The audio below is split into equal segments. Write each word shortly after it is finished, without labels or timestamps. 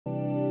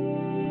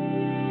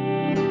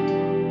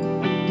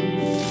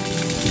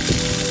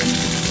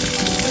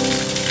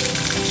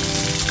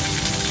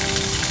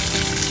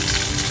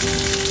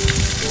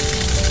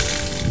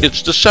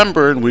It's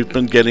December and we've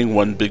been getting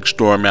one big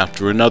storm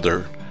after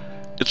another.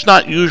 It's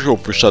not usual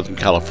for Southern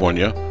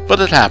California, but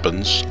it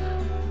happens.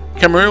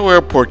 Camarillo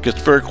Airport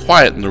gets very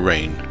quiet in the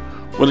rain.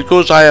 When it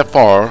goes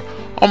IFR,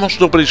 almost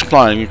nobody's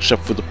flying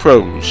except for the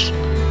pros.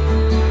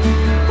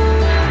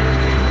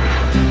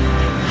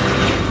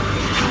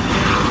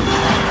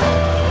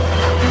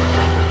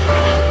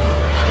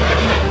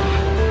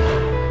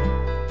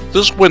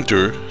 This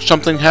winter,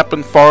 something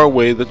happened far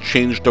away that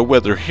changed our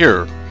weather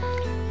here.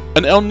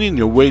 An El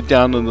Niño way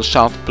down in the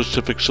South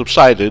Pacific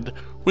subsided,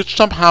 which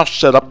somehow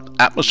set up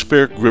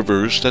atmospheric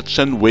rivers that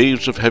send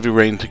waves of heavy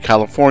rain to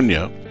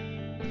California.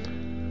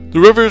 The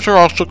rivers are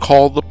also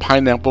called the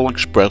Pineapple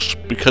Express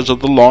because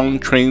of the long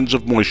trains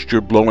of moisture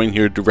blowing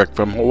here direct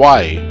from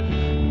Hawaii.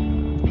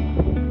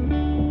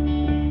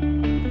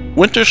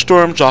 Winter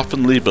storms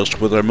often leave us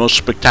with our most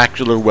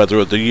spectacular weather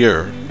of the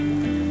year.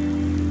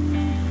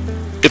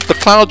 If the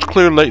clouds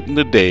clear late in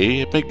the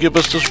day, it may give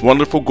us this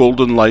wonderful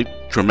golden light,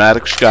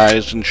 dramatic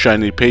skies, and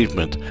shiny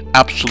pavement,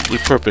 absolutely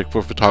perfect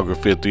for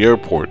photography at the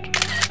airport.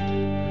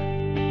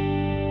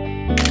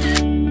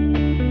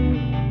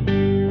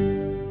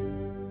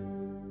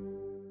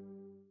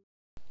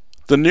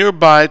 The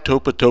nearby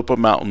Topa Topa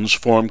mountains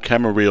form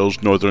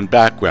Camarillo's northern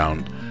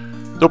background.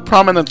 Though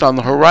prominent on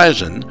the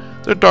horizon,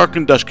 their dark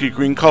and dusky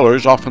green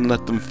colors often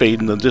let them fade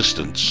in the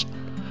distance.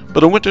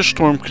 But a winter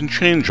storm can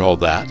change all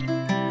that.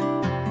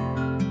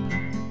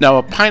 Now,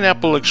 a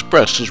Pineapple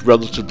Express is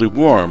relatively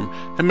warm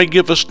and may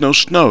give us no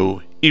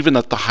snow, even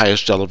at the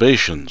highest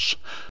elevations.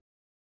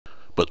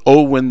 But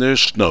oh, when there's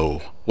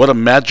snow, what a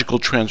magical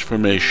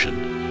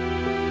transformation.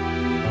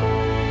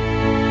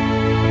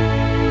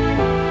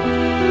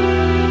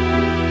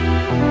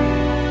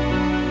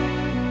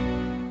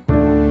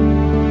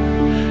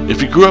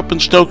 If you grew up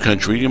in snow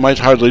country, you might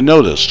hardly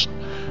notice.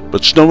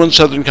 But snow in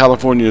Southern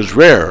California is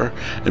rare,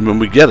 and when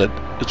we get it,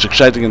 it's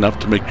exciting enough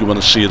to make you want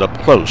to see it up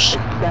close.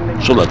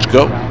 So let's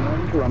go.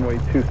 Runway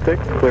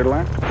 26, clear to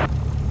land.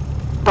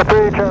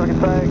 3, traffic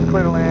inside,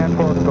 clear to land,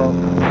 full stop.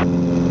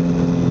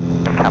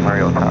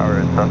 Camarillo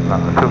Tower, Cessna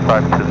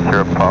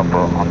 2520 Papa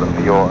on the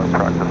VR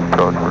practice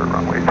approach for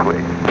runway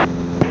 28.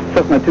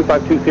 Cessna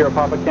 2520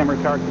 Papa,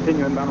 Camarillo Tower,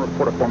 continue inbound,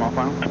 report a 4 mile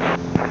final.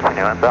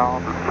 Continue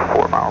inbound, this is a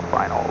 4 mile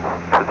final,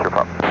 20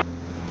 Papa.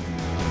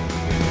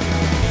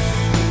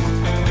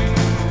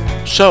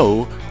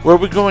 So, where are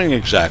we going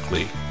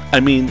exactly? I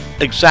mean,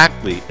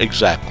 exactly.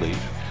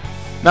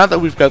 Now that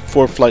we've got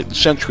 4Flight and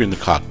Sentry in the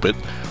cockpit,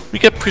 we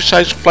get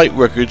precise flight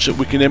records that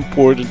we can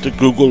import into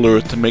Google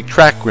Earth to make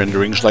track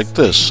renderings like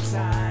this.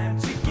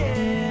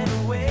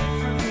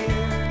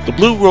 The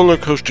blue roller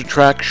coaster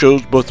track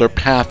shows both our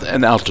path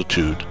and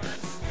altitude.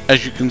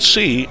 As you can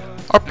see,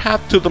 our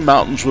path to the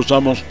mountains was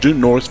almost due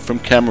north from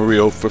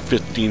Camarillo for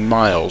 15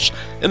 miles,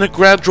 in a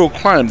gradual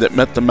climb that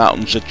met the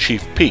mountains at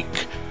Chief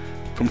Peak.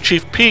 From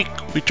Chief Peak,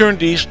 we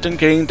turned east and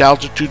gained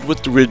altitude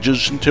with the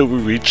ridges until we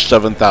reached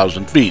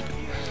 7,000 feet.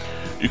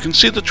 You can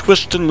see the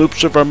twists and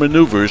loops of our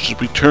maneuvers as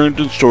we turned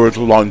and soared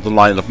along the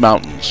line of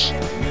mountains.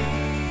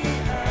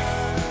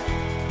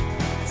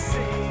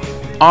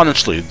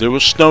 Honestly, there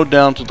was snow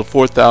down to the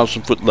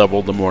 4,000 foot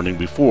level the morning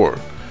before.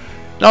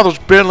 Now there's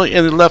barely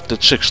any left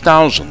at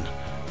 6,000.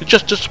 It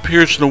just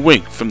disappears in a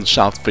wink from the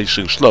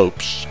south-facing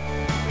slopes.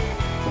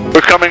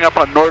 We're coming up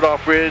on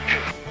Nordhoff Ridge.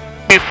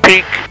 Chief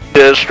Peak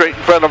is straight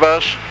in front of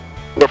us.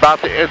 We're about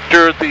to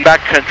enter the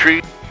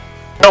backcountry.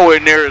 Nowhere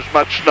near as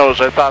much snow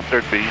as I thought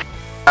there'd be.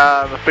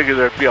 I figured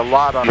there'd be a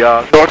lot on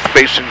the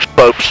north-facing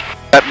slopes.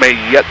 That may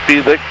yet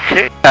be the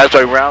case as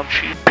I round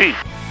Chief Peak.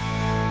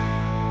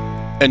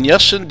 And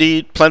yes,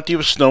 indeed, plenty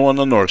of snow on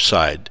the north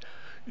side.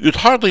 You'd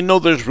hardly know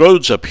there's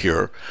roads up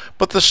here,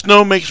 but the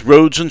snow makes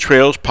roads and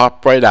trails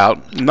pop right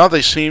out, and now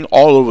they seem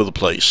all over the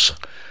place.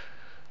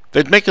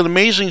 They'd make an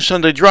amazing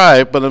Sunday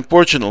drive, but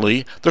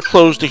unfortunately, they're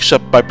closed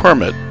except by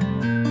permit.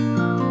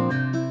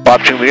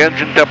 Watching the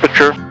engine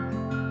temperature.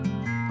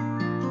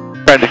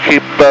 Trying to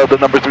keep the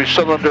number 3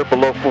 cylinder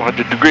below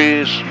 400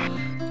 degrees.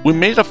 We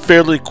made a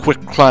fairly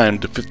quick climb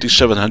to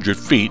 5,700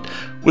 feet,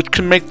 which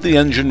can make the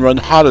engine run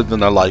hotter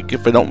than I like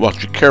if I don't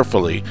watch it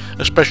carefully,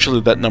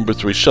 especially that number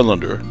 3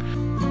 cylinder.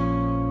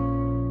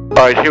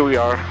 Alright, here we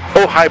are.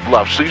 Oh, high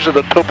bluffs. These are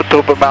the Topa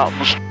Topa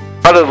Mountains,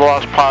 out of the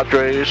Los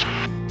Padres.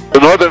 The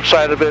northern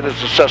side of it is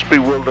the Sespe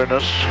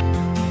Wilderness.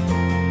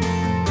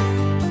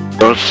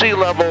 So sea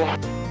level,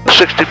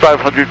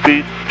 6,500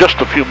 feet,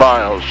 just a few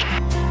miles.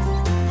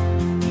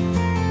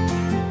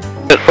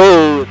 And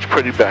oh, it's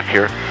pretty back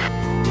here.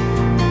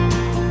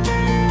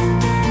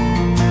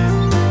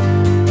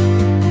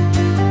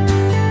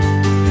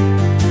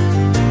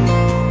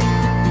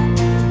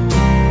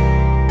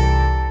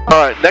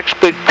 Alright, next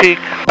big peak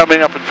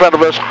coming up in front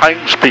of us,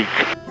 Hines Peak,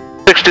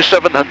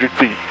 6,700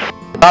 feet.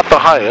 Not the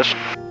highest.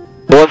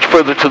 The ones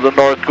further to the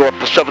north go up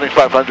to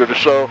 7,500 or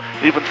so,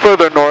 even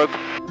further north,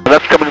 and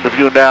that's coming into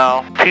view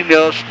now,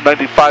 Pinos,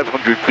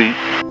 9,500 feet.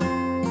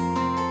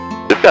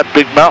 They've got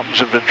big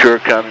mountains in Ventura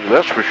County,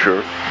 that's for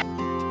sure.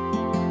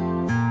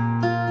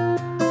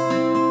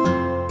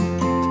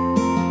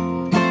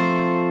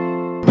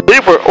 I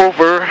believe we're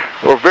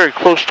very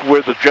close to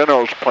where the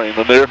general's plane,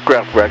 an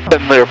aircraft wreck,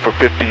 been there for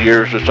 50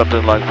 years or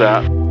something like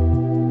that.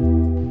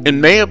 In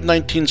May of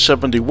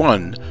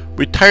 1971,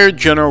 retired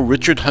General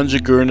Richard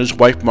Hunziker and his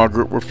wife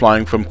Margaret were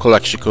flying from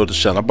Calexico to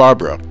Santa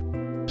Barbara.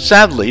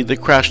 Sadly, they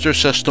crashed their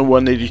Cessna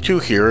 182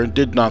 here and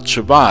did not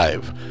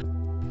survive.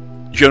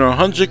 General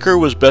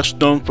Hunziker was best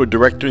known for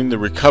directing the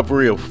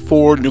recovery of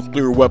 4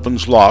 nuclear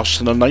weapons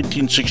lost in a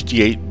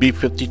 1968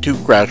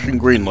 B-52 crash in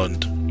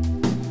Greenland.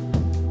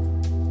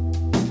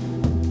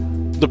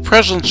 The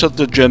presence of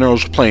the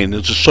general's plane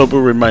is a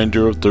sober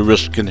reminder of the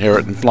risk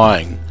inherent in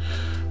flying.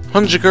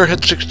 Hunziker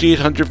had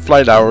 6,800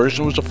 flight hours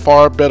and was a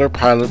far better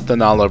pilot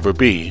than I'll ever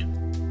be.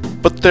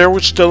 But there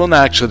was still an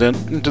accident,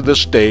 and to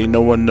this day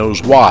no one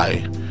knows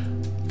why.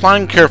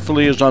 Flying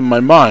carefully is on my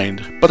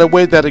mind, but I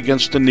weigh that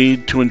against the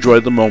need to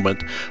enjoy the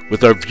moment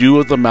with our view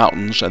of the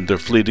mountains and their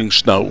fleeting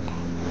snow.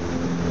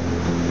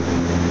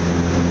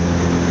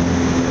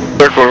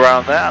 Circle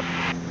around that.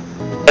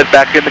 Head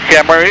back into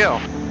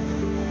Camarillo.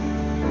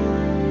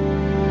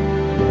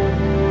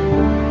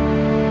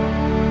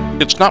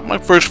 It's not my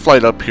first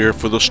flight up here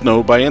for the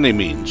snow by any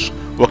means.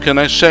 What can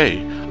I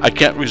say? I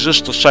can't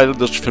resist the sight of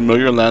this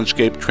familiar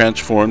landscape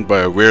transformed by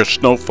a rare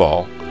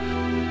snowfall.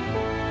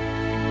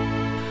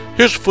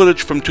 Here's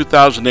footage from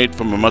 2008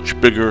 from a much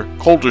bigger,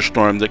 colder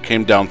storm that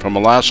came down from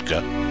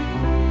Alaska.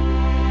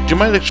 As you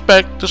might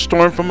expect, the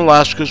storm from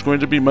Alaska is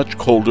going to be much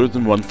colder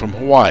than one from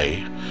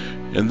Hawaii.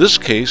 In this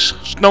case,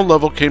 snow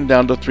level came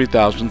down to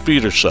 3,000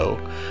 feet or so.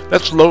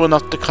 That's low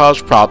enough to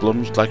cause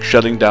problems like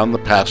shutting down the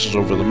passes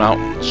over the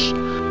mountains.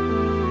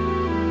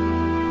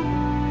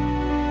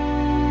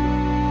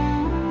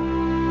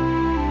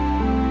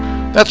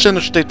 That's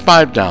Interstate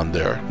 5 down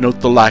there.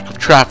 Note the lack of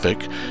traffic.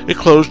 It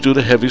closed due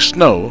to heavy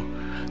snow.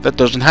 That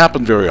doesn't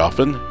happen very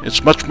often.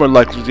 It's much more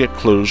likely to get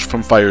closed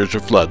from fires or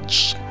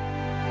floods.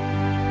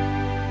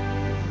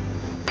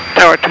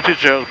 Tower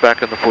 220 is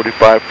back in the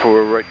 45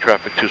 for right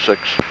traffic 26.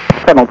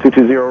 Cardinal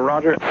 220,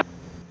 roger.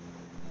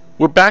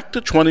 We're back to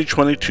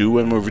 2022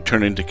 and we're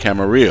returning to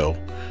Camarillo.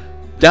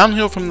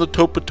 Downhill from the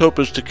Topa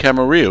Topas to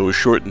Camarillo is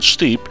short and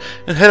steep,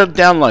 and headed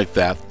down like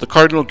that, the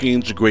Cardinal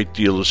gains a great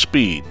deal of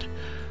speed.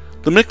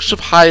 The mix of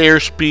high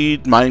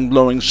airspeed,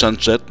 mind-blowing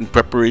sunset, and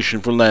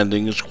preparation for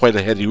landing is quite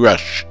a heady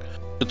rush.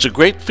 It's a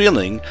great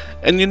feeling,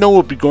 and you know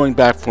we'll be going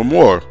back for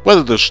more,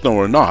 whether there's snow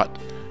or not,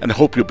 and I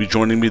hope you'll be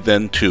joining me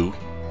then too.